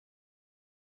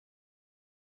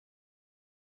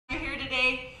Here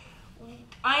today.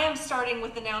 I am starting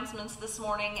with announcements this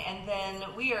morning, and then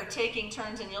we are taking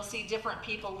turns, and you'll see different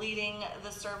people leading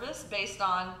the service based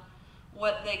on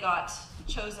what they got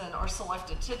chosen or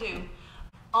selected to do.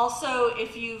 Also,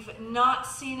 if you've not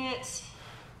seen it,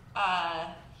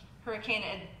 Hurricane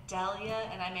Idalia,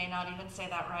 and I may not even say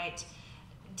that right,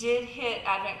 did hit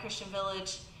Advent Christian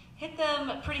Village, hit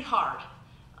them pretty hard.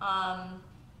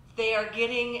 They are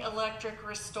getting electric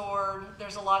restored.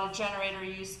 There's a lot of generator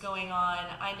use going on.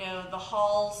 I know the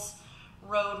Halls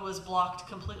Road was blocked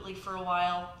completely for a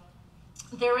while.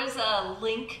 There is a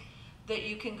link that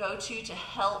you can go to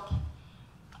help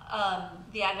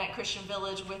the Advent Christian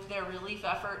Village with their relief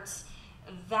efforts.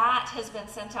 That has been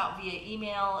sent out via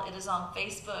email. It is on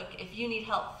Facebook. If you need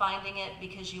help finding it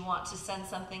because you want to send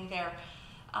something there,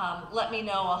 let me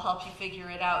know. I'll help you figure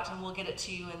it out, and we'll get it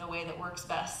to you in the way that works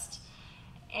best.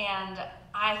 And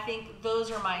I think those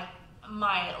are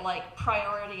my like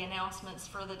priority announcements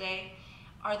for the day.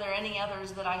 Are there any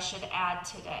others that I should add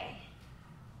today?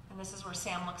 And this is where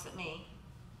Sam looks at me.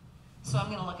 So I'm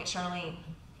going to look at Charlene.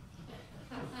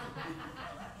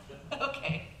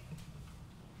 Okay.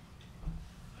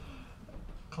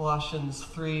 Colossians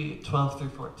 3:12 through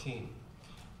 14.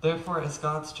 Therefore, as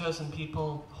God's chosen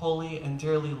people, holy and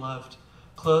dearly loved,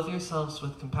 clothe yourselves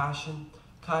with compassion,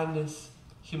 kindness,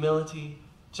 humility,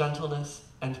 gentleness,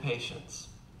 and patience.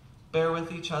 Bear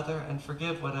with each other and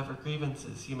forgive whatever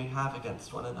grievances you may have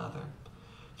against one another.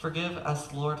 Forgive as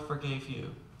the Lord forgave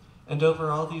you. And over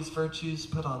all these virtues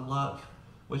put on love,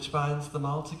 which binds them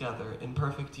all together in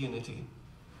perfect unity.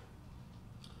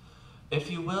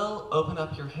 If you will, open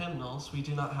up your hymnals. We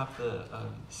do not have the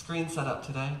screen set up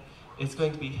today. It's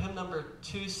going to be hymn number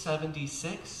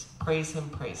 276, Praise Him,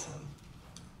 Praise Him.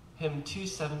 Hymn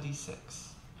 276.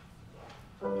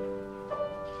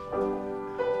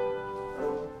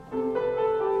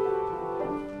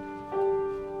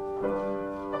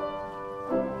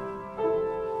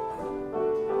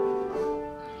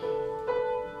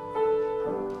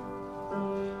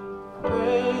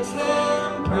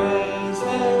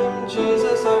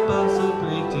 Jesus, our blessed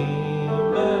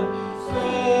Redeemer,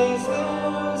 praise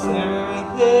His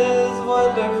earth, His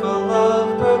wonderful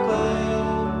love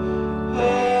proclaim.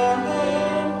 Hail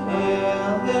Him,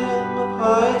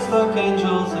 highest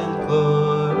archangels in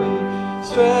glory,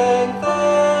 strength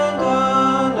and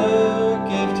honor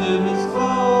give to His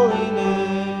holy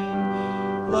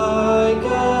name. Like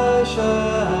a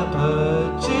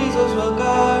shepherd, Jesus will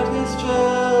guard His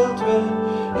children.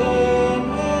 In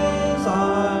His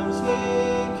arms He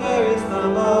carries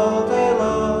them all day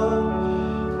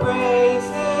long. Praise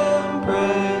Him,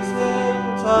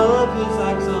 tell of His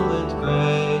excellent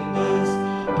greatness.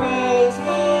 Praise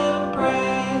Him,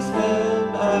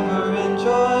 ever in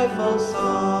joyful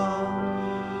song.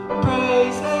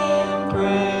 Praise Him,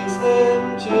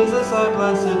 Jesus our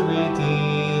blessed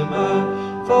Redeemer.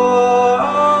 For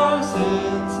our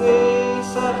sins He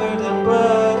suffered and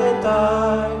bled and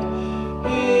died.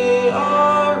 He,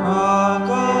 our rock,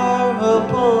 our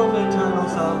hope of eternal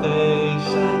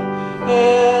salvation.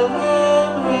 Hail Him,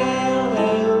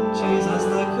 Jesus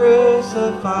the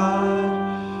crucified.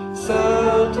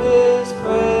 Sound His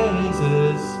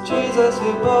praises, Jesus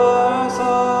who bore our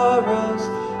sorrows.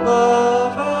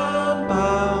 Love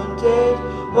unbounded,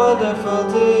 wonderful,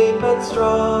 deep and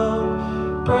strong.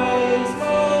 Praise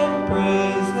Him,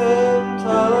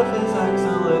 tell of His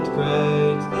excellent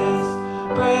greatness.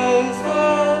 Praise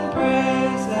Him,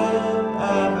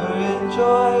 ever in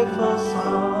joyful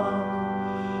song.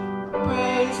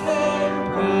 Praise Him,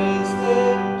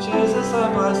 Jesus our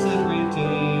blessed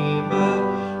Redeemer.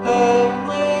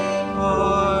 Heavenly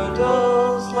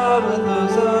portals loud with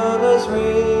hosannas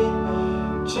ring.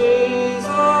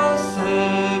 Jesus,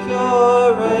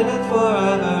 Savior, reigneth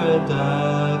forever and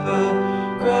ever.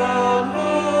 Crown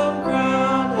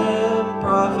Him,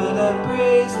 prophet and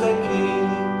priest and king.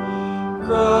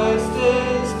 Christ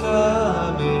is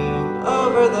coming,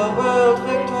 over the world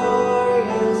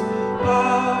victorious.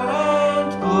 Power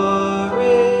and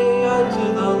glory unto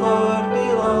the Lord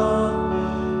belong.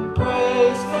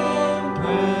 Praise Him,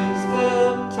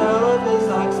 tell of His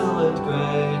excellent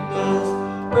greatness.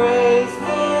 Praise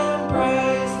Him,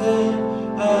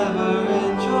 ever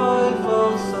in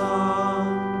joyful song.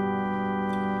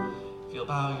 If you'll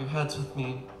bow your heads with me.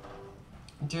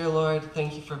 Dear Lord,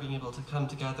 thank you for being able to come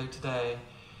together today.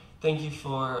 Thank you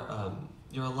for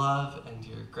your love and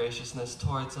your graciousness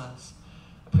towards us.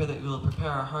 I pray that you will prepare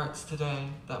our hearts today,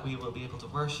 that we will be able to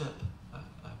worship.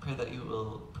 I pray that you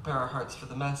will prepare our hearts for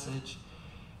the message,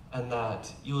 and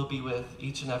that you will be with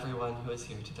each and every one who is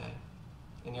here today.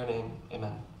 In your name,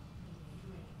 amen.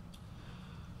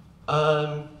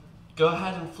 Go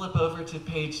ahead and flip over to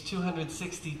page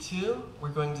 262. We're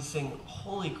going to sing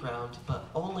Holy Ground, but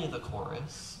only the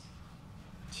chorus.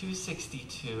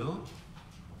 262.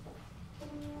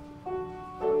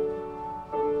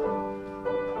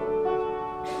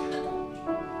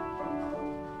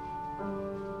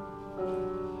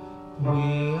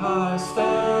 We are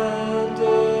standing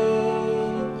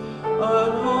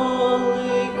on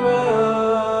holy ground.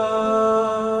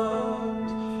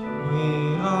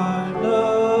 We are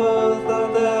know that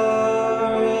there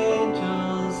are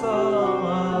angels all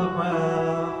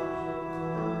around.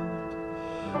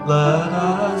 Let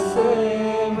us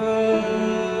say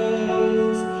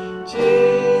praise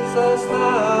Jesus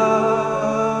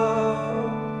now.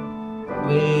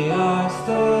 We are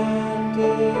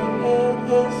standing in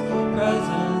His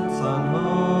presence on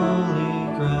holy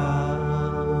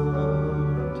ground.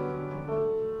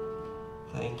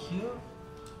 Thank you.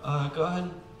 Go ahead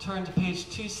and turn to page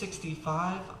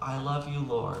 265. I love you,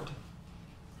 Lord.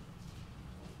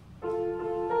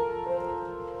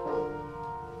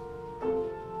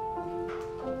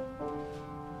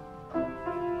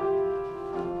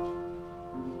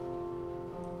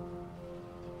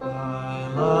 I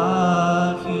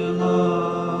love you,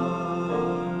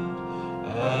 Lord,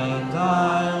 and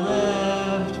I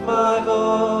lift my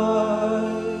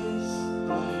voice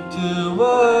to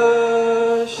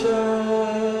worship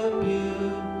you,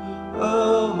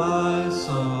 oh my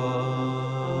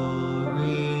soul,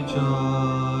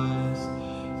 rejoice.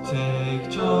 Take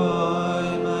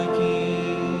joy, my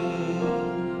King,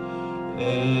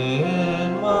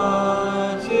 in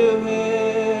what you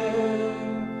hear.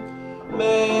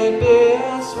 May it be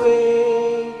a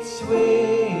sweet,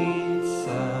 sweet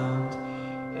sound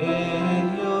in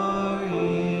your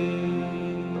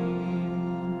ear.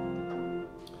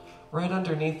 Right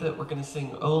underneath it, we're going to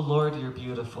sing, "Oh Lord, you're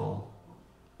beautiful."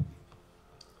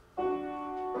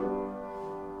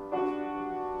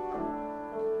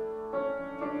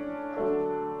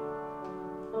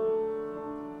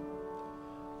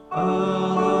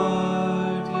 Oh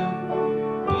Lord, you're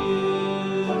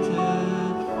beautiful.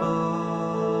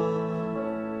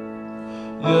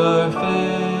 Your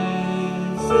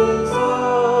face is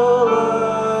all I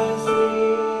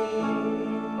see,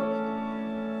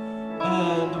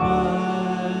 and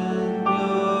when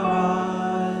your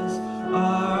eyes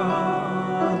are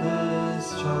on this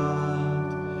child,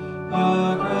 your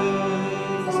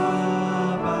grace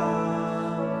abounds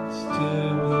to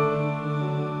me.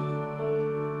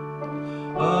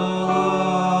 Oh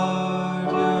Lord,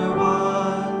 you're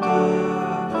wonderful.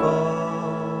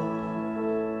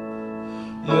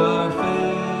 Your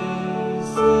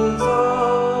face is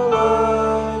all I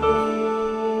need,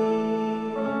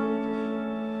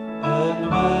 and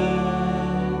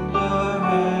when your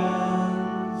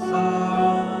hands are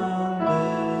on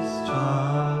this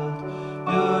child,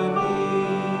 your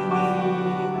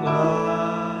healing I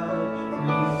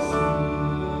receive.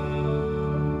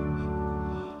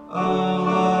 Oh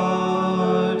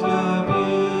Lord, you're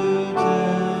beautiful.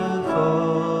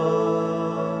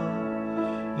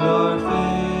 Your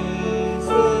face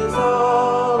is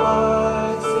all I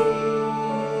see,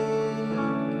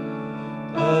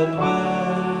 and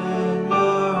when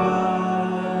your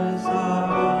eyes are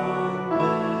on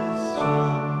this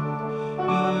child,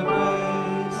 your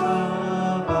grace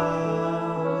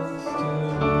abounds to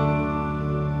me.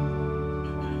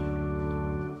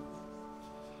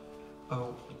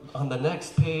 Oh, on the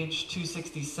next page,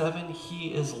 267,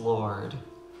 He is Lord.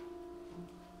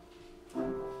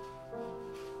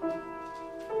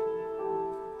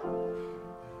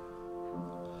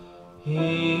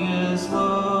 He is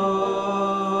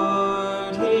Lord,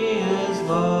 He is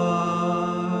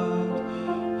Lord.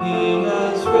 He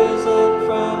has risen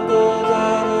from the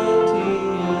dead and He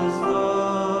is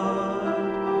Lord.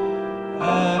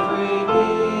 Every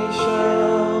knee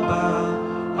shall bow,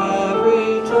 every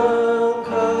tongue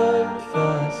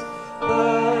confess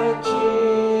that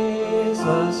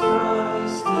Jesus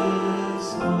Christ is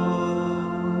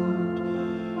Lord.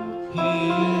 He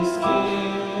is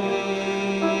King,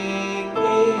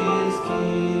 He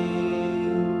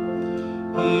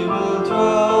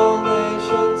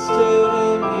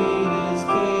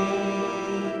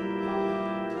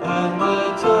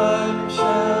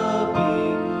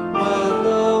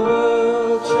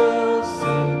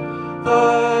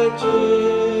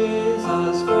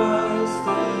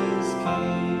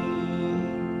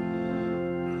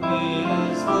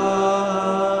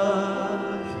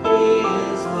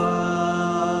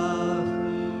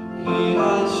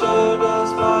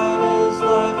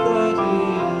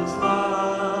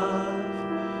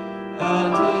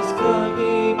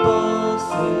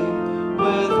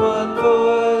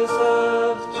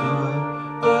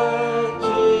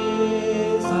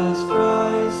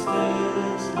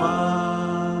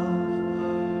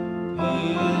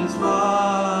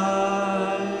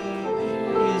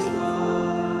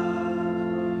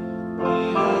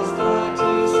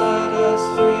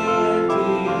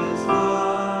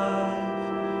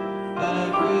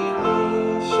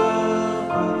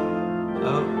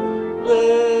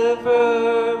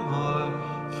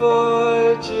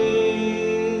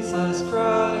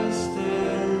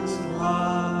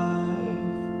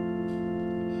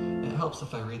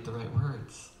helps if I read the right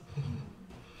words.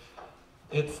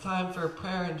 It's time for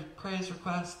prayer and praise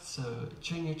requests, so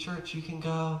Junior Church, you can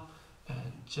go,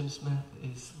 and Jim Smith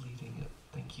is leading it.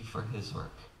 Thank you for his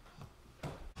work.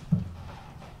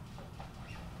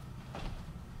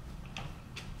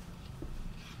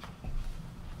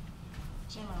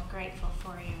 Jim, I'm grateful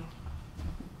for you.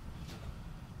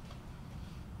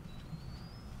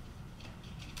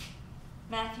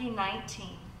 Matthew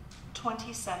 19,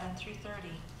 27 through 30.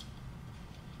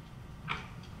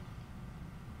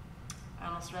 I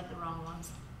almost read the wrong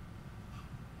ones.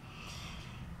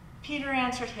 Peter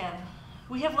answered him,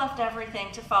 "We have left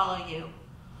everything to follow you.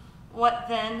 What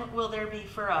then will there be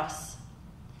for us?"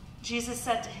 Jesus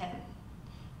said to him,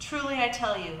 "Truly I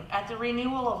tell you, at the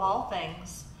renewal of all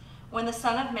things, when the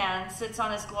Son of Man sits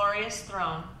on his glorious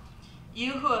throne,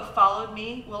 you who have followed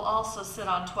me will also sit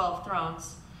on 12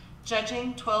 thrones,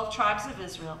 judging 12 tribes of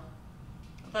Israel,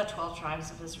 the 12 tribes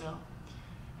of Israel.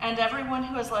 And everyone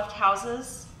who has left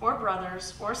houses, or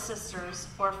brothers, or sisters,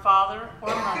 or father,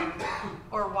 or mother,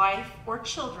 or wife, or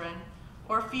children,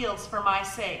 or fields for my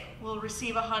sake will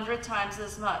receive 100 times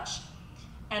as much,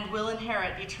 and will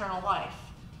inherit eternal life.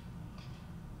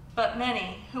 But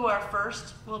many who are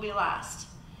first will be last,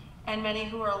 and many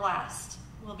who are last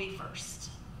will be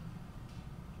first."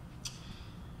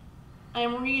 I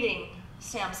am reading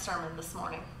Sam's sermon this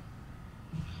morning.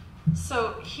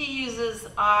 So he uses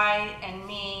I and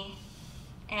me,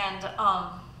 and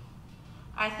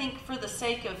I think for the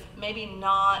sake of maybe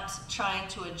not trying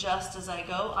to adjust as I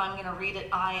go, I'm going to read it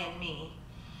I and me.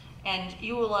 And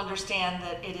you will understand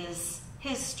that it is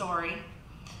his story,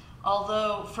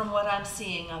 although from what I'm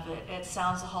seeing of it, it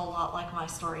sounds a whole lot like my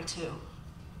story too.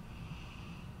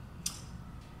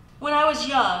 When I was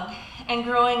young and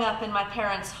growing up in my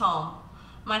parents' home,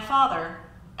 my father,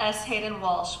 S. Hayden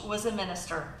Walsh, was a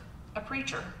minister, a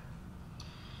preacher.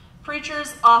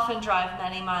 Preachers often drive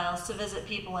many miles to visit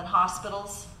people in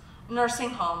hospitals, nursing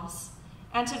homes,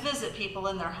 and to visit people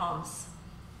in their homes.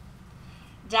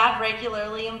 Dad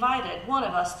regularly invited one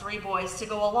of us 3 boys to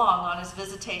go along on his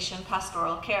visitation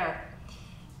pastoral care.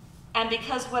 And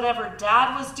because whatever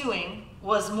Dad was doing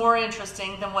was more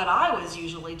interesting than what I was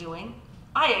usually doing,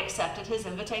 I accepted his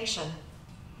invitation.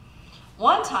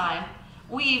 One time,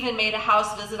 we even made a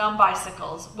house visit on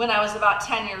bicycles when I was about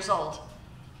 10 years old,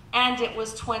 and it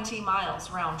was 20 miles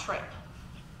round trip.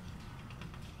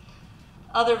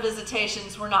 Other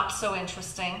visitations were not so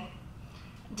interesting.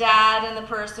 Dad and the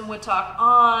person would talk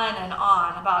on and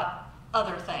on about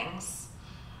other things,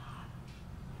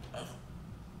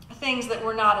 things that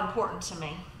were not important to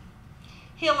me.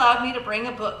 He allowed me to bring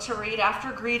a book to read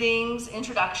after greetings,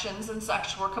 introductions, and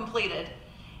such were completed.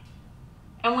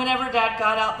 And whenever Dad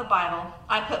got out the Bible,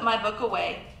 I put my book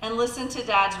away and listened to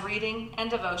Dad's reading and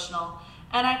devotional,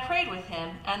 and I prayed with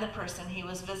him and the person he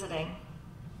was visiting.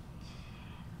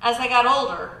 As I got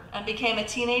older and became a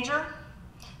teenager,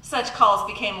 such calls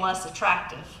became less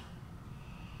attractive.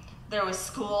 There was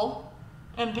school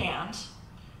and band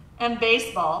and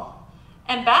baseball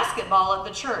and basketball at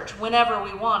the church whenever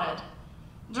we wanted.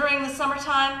 During the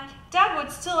summertime, Dad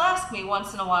would still ask me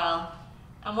once in a while,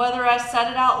 and whether I said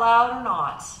it out loud or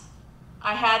not,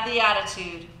 I had the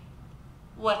attitude,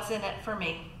 "What's in it for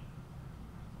me?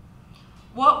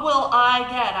 What will I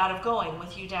get out of going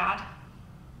with you, Dad?"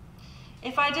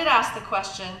 If I did ask the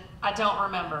question, I don't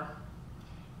remember.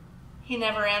 He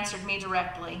never answered me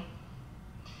directly.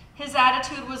 His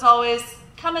attitude was always,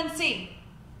 "Come and see."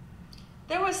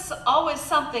 There was always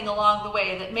something along the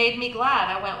way that made me glad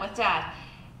I went with Dad.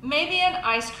 Maybe an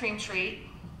ice cream treat,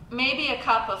 maybe a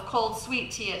cup of cold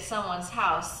sweet tea at someone's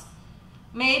house,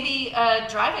 maybe a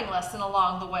driving lesson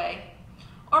along the way,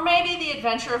 or maybe the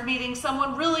adventure of meeting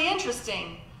someone really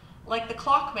interesting, like the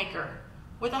clockmaker,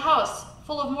 with a house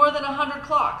full of more than 100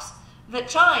 clocks that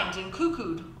chimed and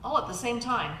cuckooed all at the same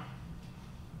time.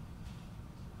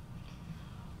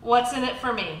 What's in it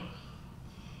for me?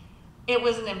 It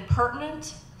was an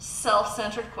impertinent,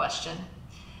 self-centered question,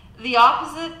 the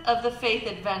opposite of the faith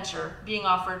adventure being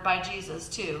offered by Jesus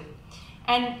too.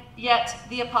 And yet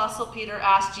the Apostle Peter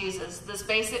asked Jesus this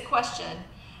basic question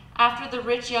after the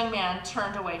rich young man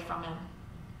turned away from him.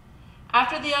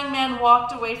 After the young man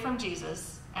walked away from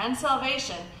Jesus and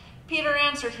salvation, Peter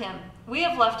answered him, "We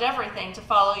have left everything to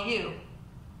follow you.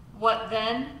 What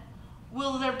then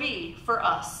will there be for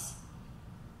us?"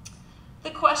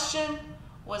 The question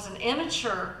was an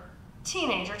immature,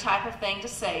 teenager type of thing to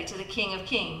say to the King of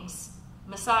Kings,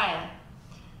 Messiah,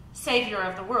 Savior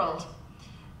of the world.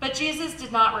 But Jesus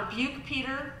did not rebuke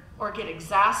Peter or get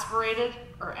exasperated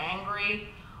or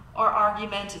angry or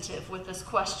argumentative with this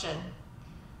question.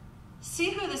 See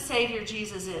who the Savior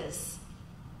Jesus is.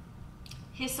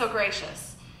 He is so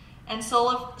gracious and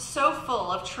so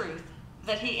full of truth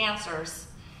that he answers.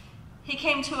 He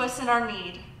came to us in our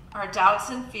need, our doubts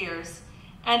and fears,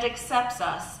 and accepts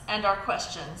us and our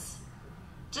questions.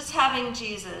 Just having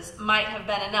Jesus might have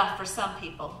been enough for some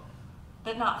people,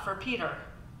 but not for Peter.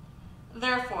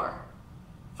 Therefore,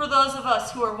 for those of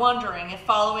us who are wondering if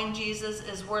following Jesus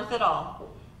is worth it all,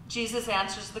 Jesus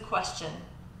answers the question,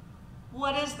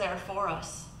 what is there for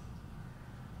us?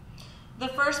 The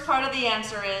first part of the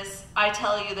answer is, I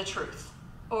tell you the truth,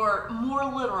 or more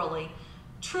literally,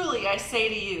 truly I say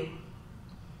to you.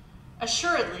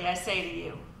 Assuredly I say to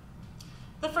you.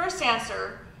 The first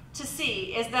answer to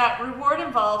see is that reward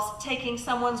involves taking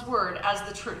someone's word as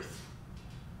the truth.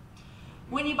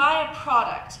 When you buy a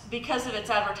product because of its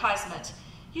advertisement,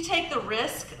 you take the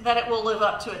risk that it will live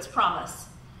up to its promise.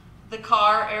 The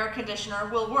car air conditioner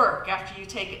will work after you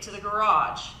take it to the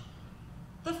garage.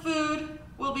 The food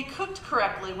will be cooked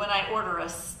correctly when I order a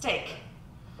steak.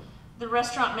 The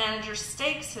restaurant manager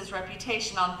stakes his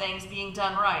reputation on things being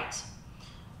done right.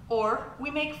 Or we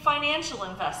make financial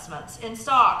investments in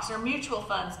stocks or mutual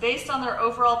funds based on their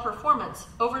overall performance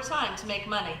over time to make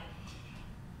money.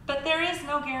 But there is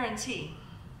no guarantee.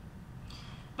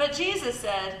 But Jesus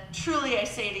said, truly I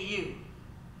say to you.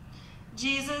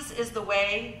 Jesus is the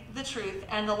way, the truth,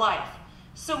 and the life.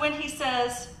 So when he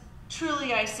says,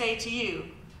 truly I say to you,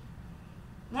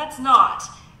 that's not,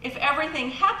 if everything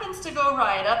happens to go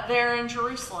right up there in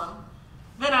Jerusalem,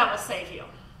 then I will save you.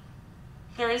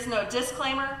 There is no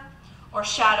disclaimer or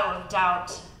shadow of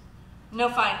doubt, no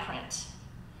fine print.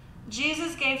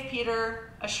 Jesus gave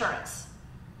Peter assurance.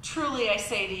 Truly I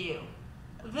say to you,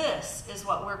 this is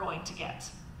what we're going to get.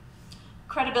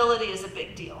 Credibility is a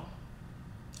big deal.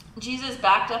 Jesus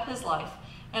backed up his life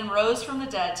and rose from the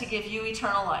dead to give you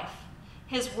eternal life.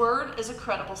 His word is a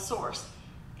credible source.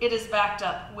 It is backed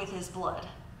up with his blood.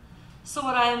 So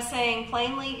what I am saying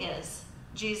plainly is,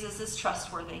 Jesus is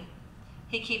trustworthy.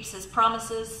 He keeps his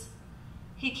promises.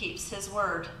 He keeps his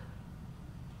word.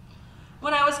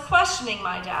 When I was questioning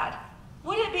my dad,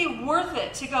 would it be worth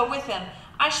it to go with him?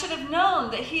 I should have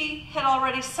known that he had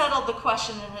already settled the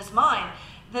question in his mind,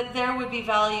 that there would be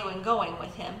value in going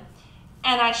with him,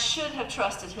 and I should have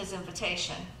trusted his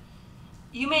invitation.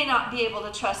 You may not be able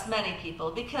to trust many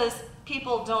people because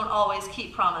people don't always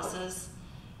keep promises,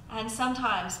 and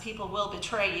sometimes people will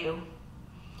betray you.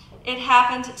 It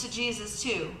happened to Jesus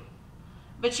too,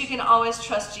 but you can always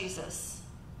trust Jesus.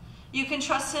 You can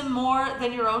trust him more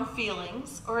than your own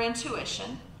feelings or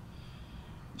intuition.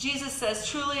 Jesus says,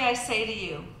 truly I say to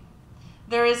you,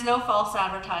 there is no false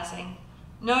advertising,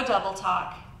 no double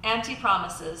talk, empty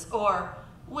promises, or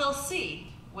we'll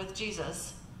see with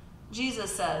Jesus.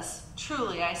 Jesus says,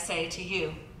 truly I say to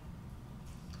you.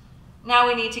 Now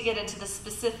we need to get into the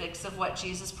specifics of what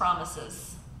Jesus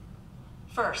promises.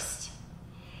 First,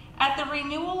 at the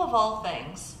renewal of all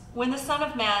things, when the Son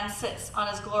of Man sits on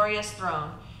his glorious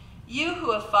throne, you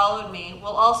who have followed me will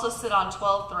also sit on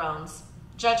 12 thrones,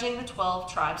 judging the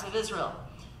 12 tribes of Israel.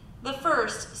 The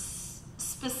first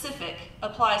specific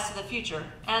applies to the future,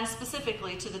 and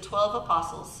specifically to the 12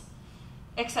 apostles,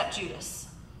 except Judas.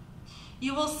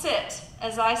 You will sit,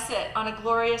 as I sit, on a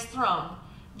glorious throne,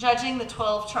 judging the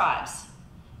 12 tribes.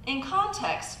 In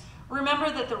context,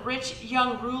 remember that the rich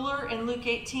young ruler in Luke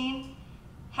 18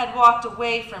 had walked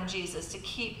away from Jesus to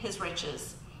keep his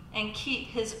riches and keep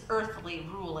his earthly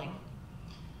ruling.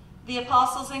 The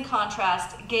apostles, in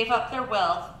contrast, gave up their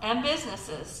wealth and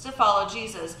businesses to follow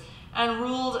Jesus and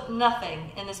ruled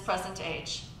nothing in this present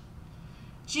age.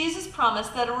 Jesus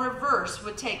promised that a reverse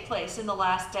would take place in the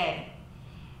last day.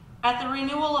 At the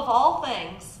renewal of all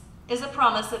things is a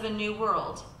promise of a new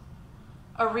world,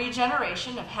 a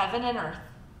regeneration of heaven and earth.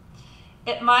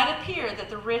 It might appear that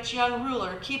the rich young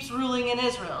ruler keeps ruling in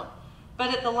Israel,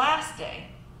 but at the last day,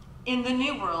 in the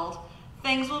new world,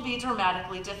 things will be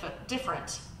dramatically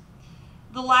different.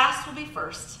 The last will be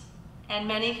first, and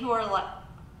many who are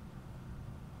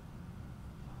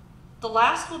the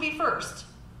last will be first,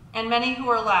 and many who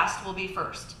are last will be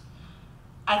first.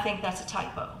 I think that's a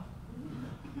typo.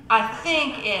 I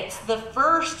think it's the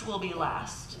first will be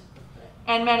last,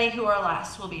 and many who are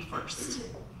last will be first.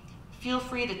 Feel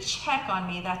free to check on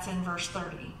me. That's in verse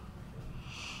 30.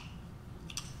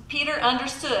 Peter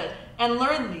understood and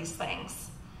learned these things,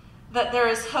 that there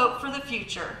is hope for the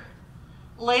future.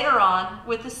 Later on,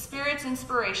 with the Spirit's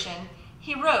inspiration,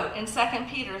 he wrote in 2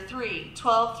 Peter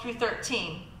 3:12 through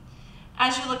 13,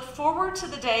 as you look forward to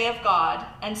the day of God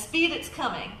and speed its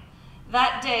coming,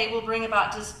 that day will bring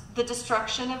about the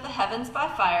destruction of the heavens by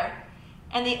fire,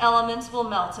 and the elements will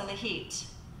melt in the heat.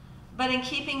 But in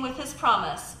keeping with his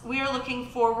promise, we are looking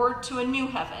forward to a new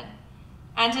heaven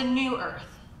and a new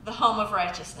earth, the home of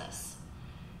righteousness.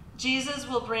 Jesus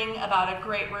will bring about a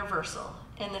great reversal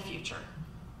in the future.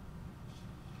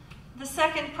 The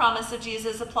second promise of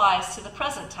Jesus applies to the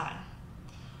present time.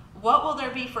 What will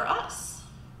there be for us?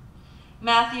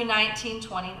 Matthew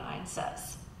 19:29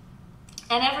 says,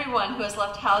 "And everyone who has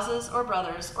left houses or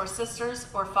brothers or sisters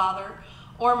or father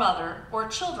or mother or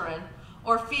children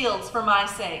or fields for my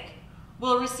sake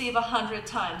will receive 100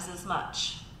 times as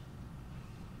much."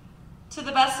 To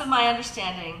the best of my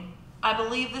understanding, I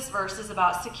believe this verse is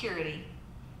about security.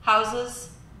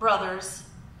 Houses, brothers,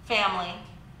 family,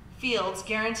 fields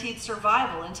guaranteed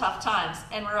survival in tough times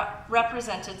and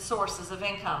represented sources of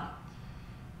income.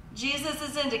 Jesus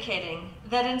is indicating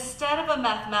that instead of a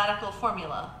mathematical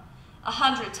formula,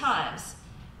 100 times,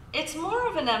 it's more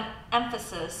of an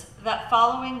emphasis that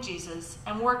following Jesus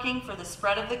and working for the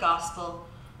spread of the gospel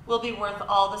will be worth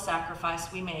all the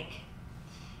sacrifice we make.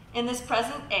 In this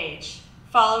present age,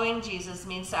 following Jesus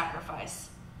means sacrifice,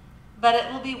 but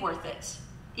it will be worth it,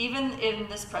 even in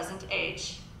this present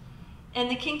age. In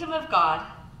the kingdom of God,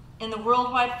 in the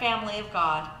worldwide family of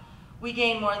God, we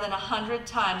gain more than 100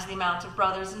 times the amount of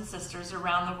brothers and sisters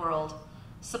around the world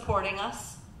supporting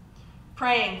us,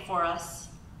 praying for us,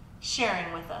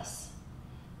 sharing with us.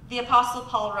 The Apostle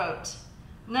Paul wrote,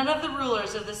 "None of the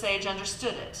rulers of this age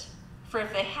understood it, for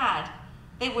if they had,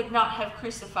 they would not have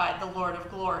crucified the Lord of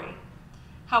glory.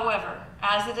 However,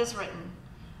 as it is written,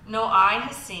 no eye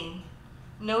has seen,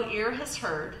 no ear has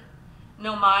heard,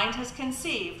 no mind has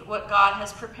conceived what God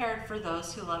has prepared for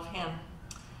those who love him."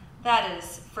 That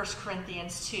is 1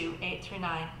 Corinthians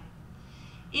 2:8-9.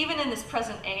 Even in this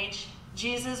present age,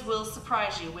 Jesus will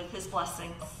surprise you with his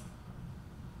blessings.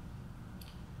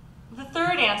 The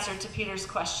third answer to Peter's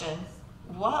question,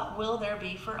 what will there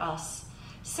be for us,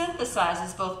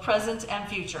 synthesizes both present and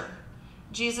future.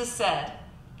 Jesus said,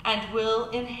 "and will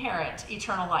inherit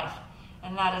eternal life,"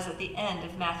 and that is at the end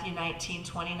of Matthew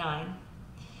 19:29.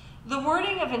 The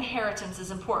wording of inheritance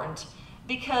is important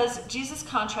because Jesus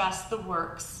contrasts the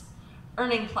works,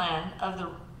 earning plan of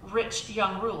the rich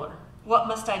young ruler. What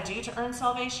must I do to earn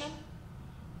salvation?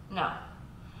 No.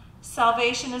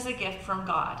 Salvation is a gift from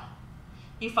God.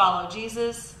 You follow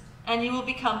Jesus, and you will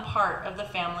become part of the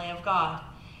family of God,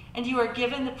 and you are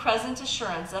given the present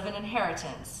assurance of an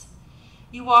inheritance.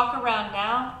 You walk around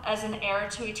now as an heir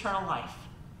to eternal life.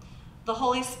 The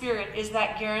Holy Spirit is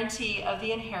that guarantee of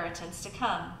the inheritance to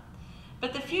come.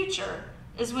 But the future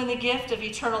is when the gift of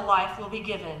eternal life will be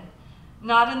given,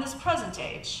 not in this present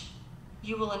age.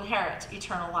 You will inherit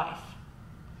eternal life.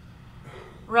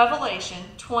 Revelation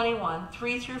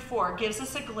 21:3-4 gives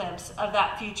us a glimpse of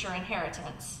that future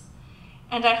inheritance.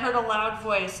 "And I heard a loud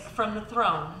voice from the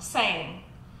throne saying,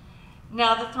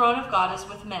 'Now the throne of God is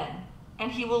with men,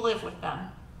 and he will live with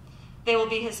them. They will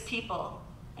be his people,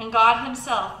 and God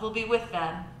himself will be with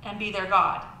them and be their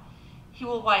God. He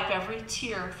will wipe every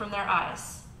tear from their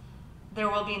eyes. There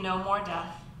will be no more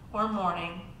death, or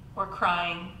mourning, or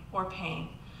crying, or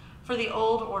pain, for the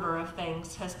old order of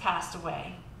things has passed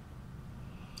away.'"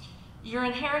 Your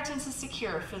inheritance is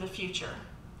secure for the future.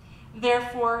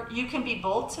 Therefore, you can be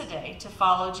bold today to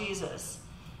follow Jesus.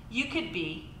 You can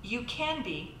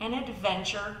be an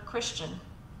adventure Christian.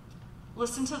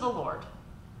 Listen to the Lord.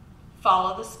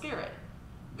 Follow the Spirit.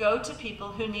 Go to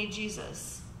people who need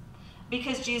Jesus,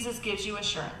 because Jesus gives you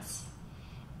assurance.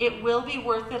 It will be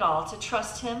worth it all to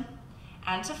trust him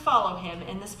and to follow him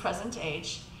in this present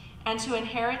age and to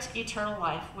inherit eternal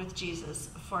life with Jesus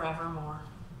forevermore.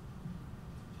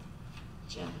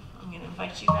 Jim, I'm going to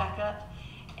invite you back up.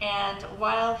 And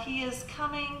while he is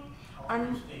coming,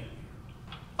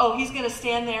 he's going to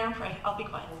stand there and pray. I'll be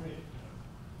quiet.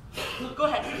 Go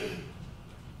ahead.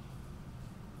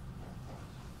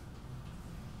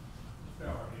 Bow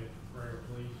our head for prayer,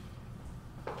 please.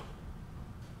 Our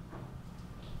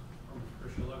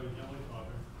Christian loving Heavenly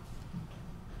Father,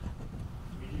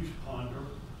 we do ponder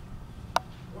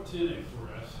what's in it for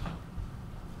us.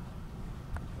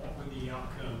 What would the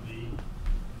outcome be?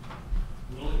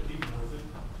 Will it be worth it?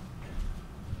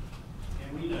 And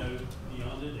we know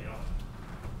beyond a doubt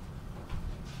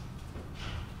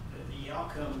that the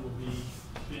outcome will be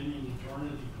spending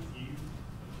eternity with you.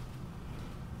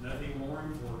 Nothing more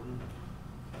important,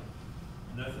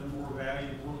 nothing more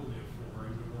valuable to live for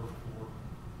and to work for.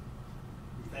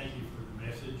 We thank you for the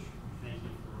message. We thank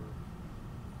you for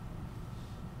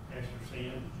Pastor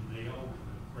Sam and Janelle and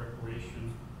the preparation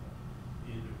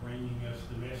into bringing us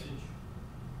the message.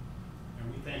 And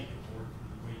we thank you, Lord, for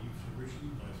the way you've so richly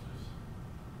blessed us.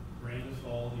 Grant us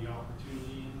all the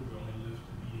opportunity and the willingness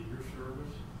to be in your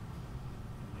service,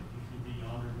 and that you can be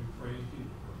honored and praised and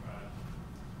glorified.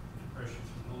 In the precious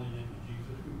and holy name of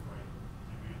Jesus we pray.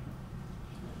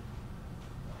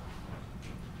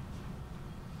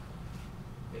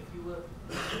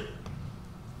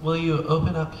 will you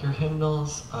open up your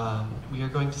hymnals? We are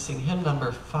going to sing hymn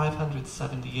number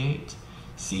 578,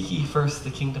 Seek Ye First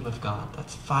the Kingdom of God.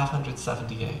 That's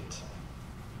 578.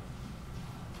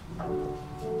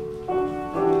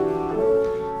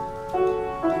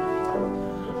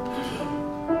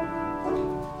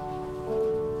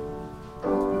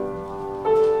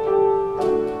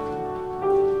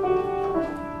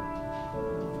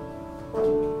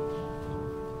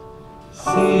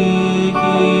 Seek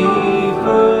ye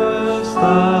first the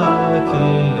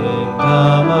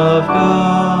kingdom of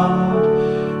God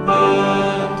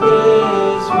and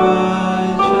His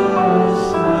righteousness,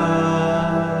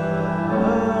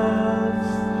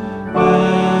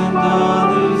 and all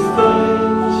these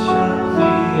things shall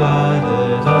be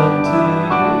added unto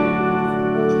you.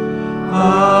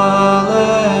 Hallelujah.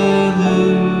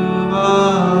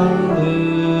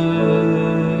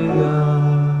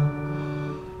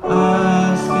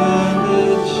 Ask and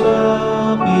it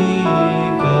shall be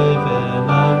given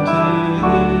unto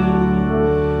you.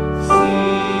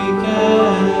 Seek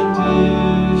and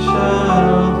you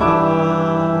shall find.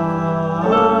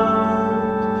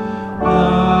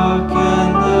 Knock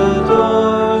and the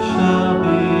door shall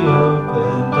be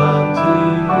opened unto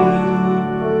you.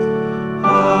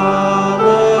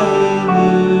 Hallelujah,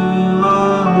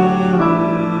 hallelujah.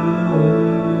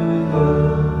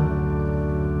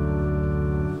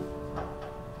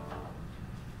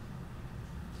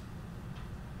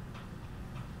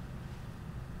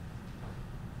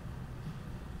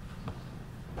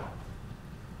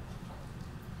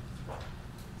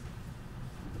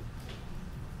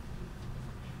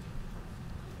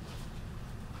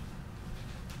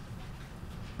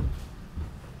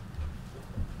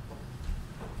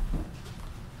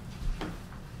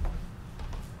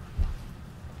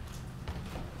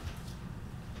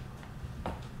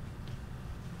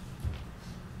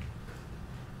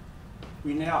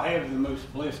 We now have the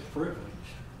most blessed privilege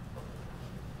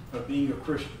of being a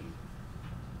Christian,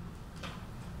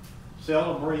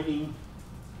 celebrating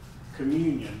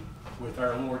communion with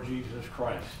our Lord Jesus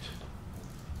Christ.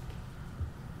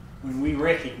 When we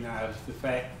recognize the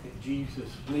fact that Jesus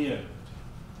lived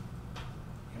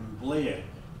and bled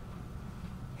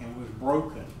and was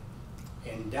broken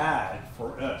and died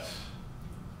for us,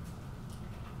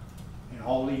 and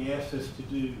all He asks us to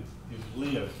do is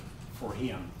live for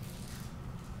Him.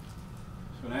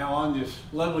 So now on this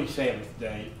lovely Sabbath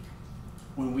day,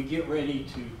 when we get ready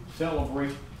to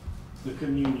celebrate the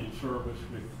communion service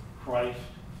with Christ,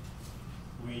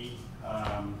 we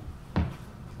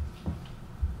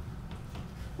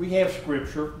have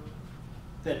Scripture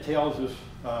that tells us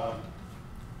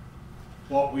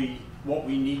what we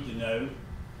need to know.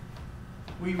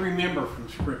 We remember from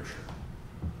Scripture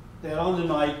that on the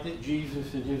night that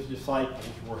Jesus and His disciples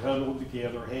were huddled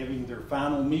together, having their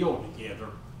final meal together,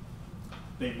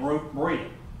 they broke bread.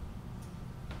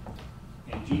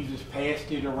 And Jesus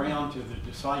passed it around to the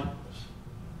disciples,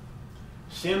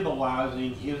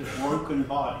 symbolizing His broken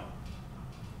body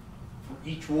for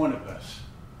each one of us,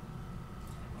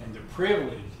 and the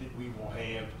privilege that we will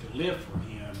have to live for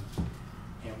Him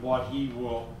and what He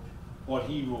will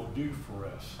do for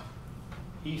us.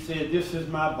 He said, "This is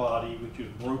my body, which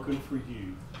is broken for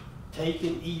you. Take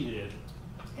and eat it,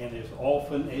 and as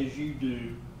often as you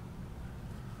do,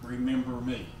 remember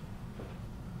me."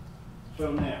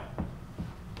 So now,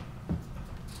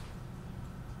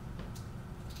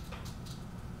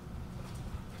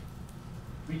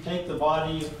 we take the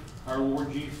body of our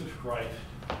Lord Jesus Christ,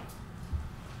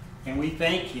 and we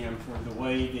thank Him for the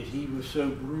way that He was so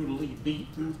brutally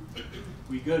beaten.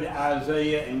 We go to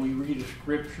Isaiah and we read a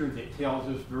scripture that tells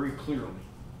us very clearly,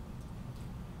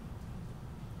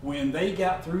 when they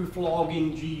got through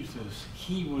flogging Jesus,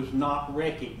 He was not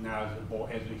recognizable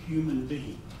as a human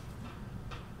being.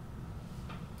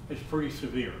 It's pretty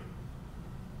severe.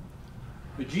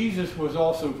 But Jesus was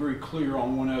also very clear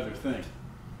on one other thing.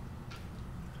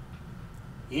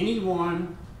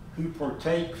 Anyone who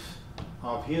partakes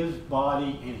of His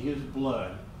body and His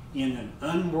blood in an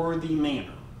unworthy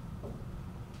manner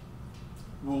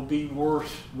will be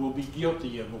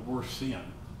guilty of a worse sin.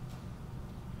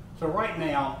 So right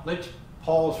now, let's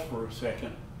pause for a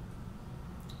second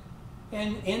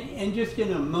and just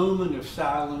in a moment of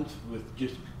silence with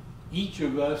just each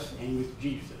of us and with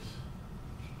Jesus,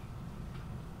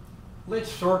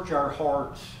 let's search our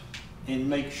hearts and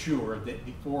make sure that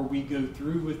before we go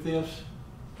through with this,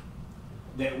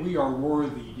 that we are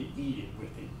worthy to eat it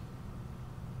with Him.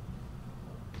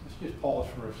 Let's just pause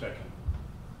for a second.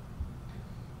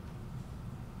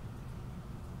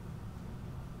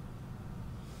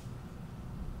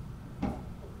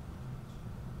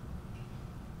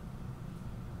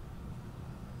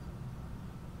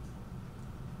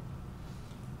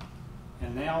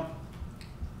 And now,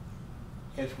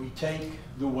 as we take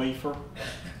the wafer,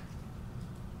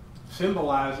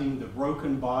 symbolizing the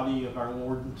broken body of our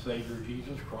Lord and Savior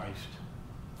Jesus Christ,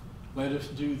 let us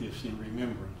do this in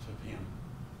remembrance of him.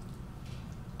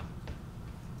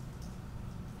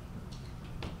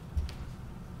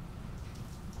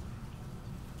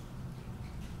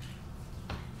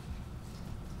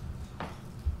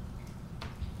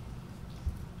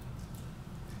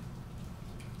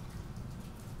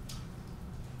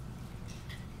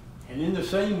 And in the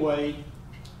same way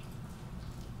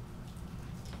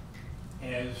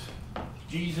as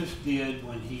Jesus did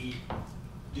when he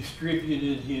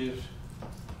distributed his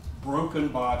broken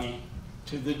body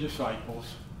to the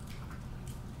disciples,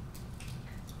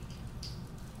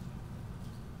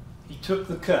 he took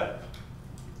the cup,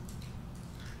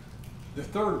 the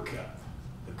third cup,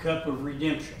 the cup of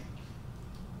redemption,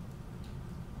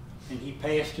 and he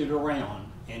passed it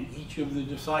around, and each of the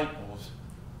disciples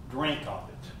drank of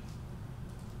it.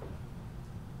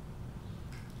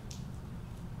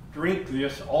 Drink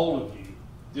this, all of you.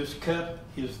 This cup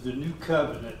is the new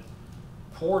covenant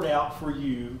poured out for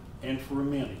you and for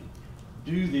many.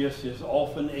 Do this as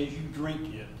often as you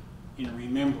drink it in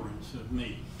remembrance of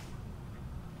me.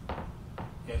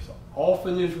 As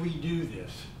often as we do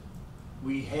this,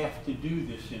 we have to do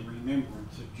this in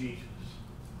remembrance of Jesus.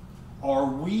 Are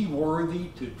we worthy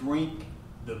to drink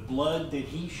the blood that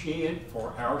he shed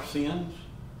for our sins?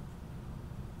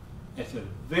 That's a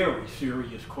very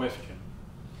serious question.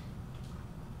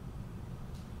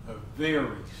 A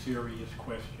very serious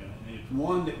question, and it's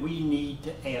one that we need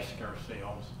to ask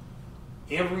ourselves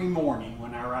every morning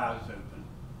when our eyes open.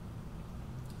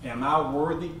 Am I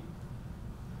worthy?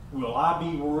 Will I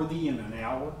be worthy in an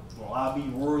hour? Will I be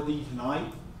worthy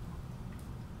tonight?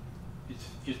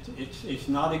 It's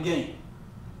not a game,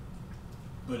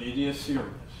 but it is serious.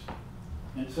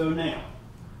 And so now,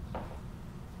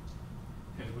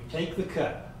 as we take the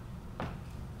cup,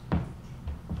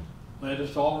 let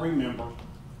us all remember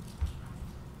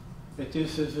that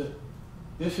this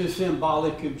is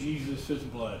symbolic of Jesus'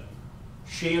 blood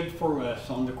shed for us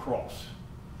on the cross,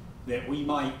 that we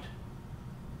might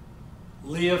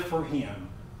live for him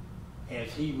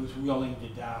as he was willing to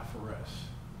die for us.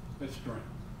 Let's drink.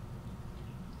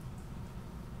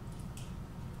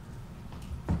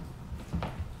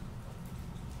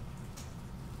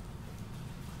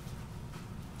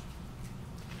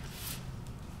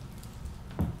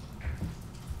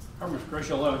 Our most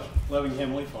gracious, loving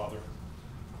Heavenly Father,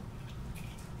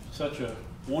 it's such a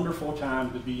wonderful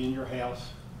time to be in your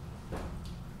house.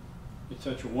 It's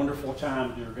such a wonderful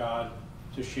time, dear God,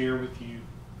 to share with you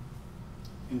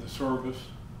in the service.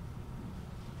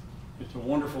 It's a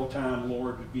wonderful time,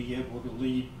 Lord, to be able to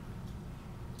lead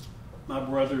my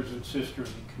brothers and sisters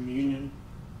in communion,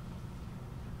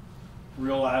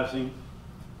 realizing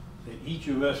that each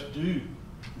of us do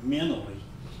mentally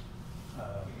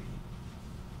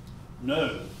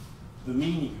know the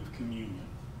meaning of communion.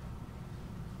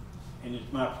 And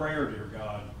it's my prayer, dear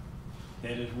God,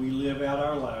 that as we live out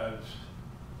our lives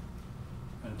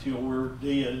until we're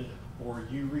dead or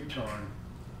you return,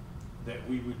 that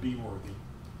we would be worthy.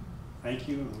 Thank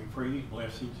you, and we pray these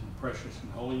blessings in the precious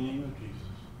and holy name of Jesus.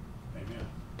 Amen.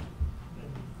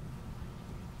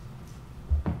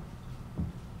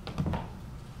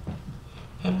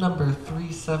 Hymn number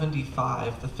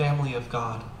 375, The Family of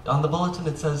God. On the bulletin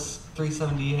it says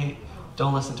 378.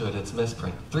 Don't listen to it, it's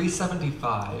misprint.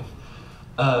 375,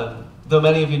 though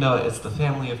many of you know it, it's The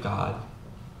Family of God.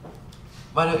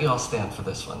 Why don't you all stand for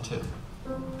this one too?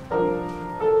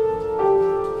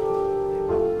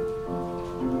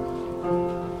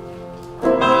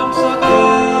 I'm so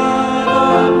glad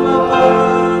I'm a part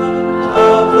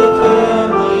of the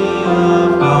family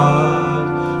of God.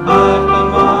 I've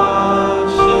been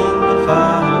washed in the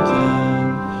fountain,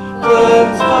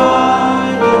 cleansed by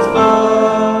his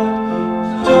blood,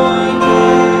 joined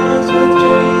hands with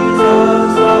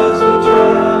Jesus as we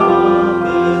travel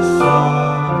this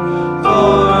song,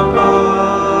 for a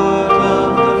part of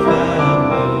the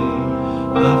family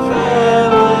of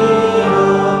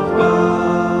God.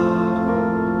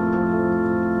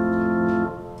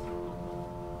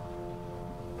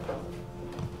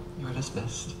 You are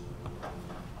dismissed.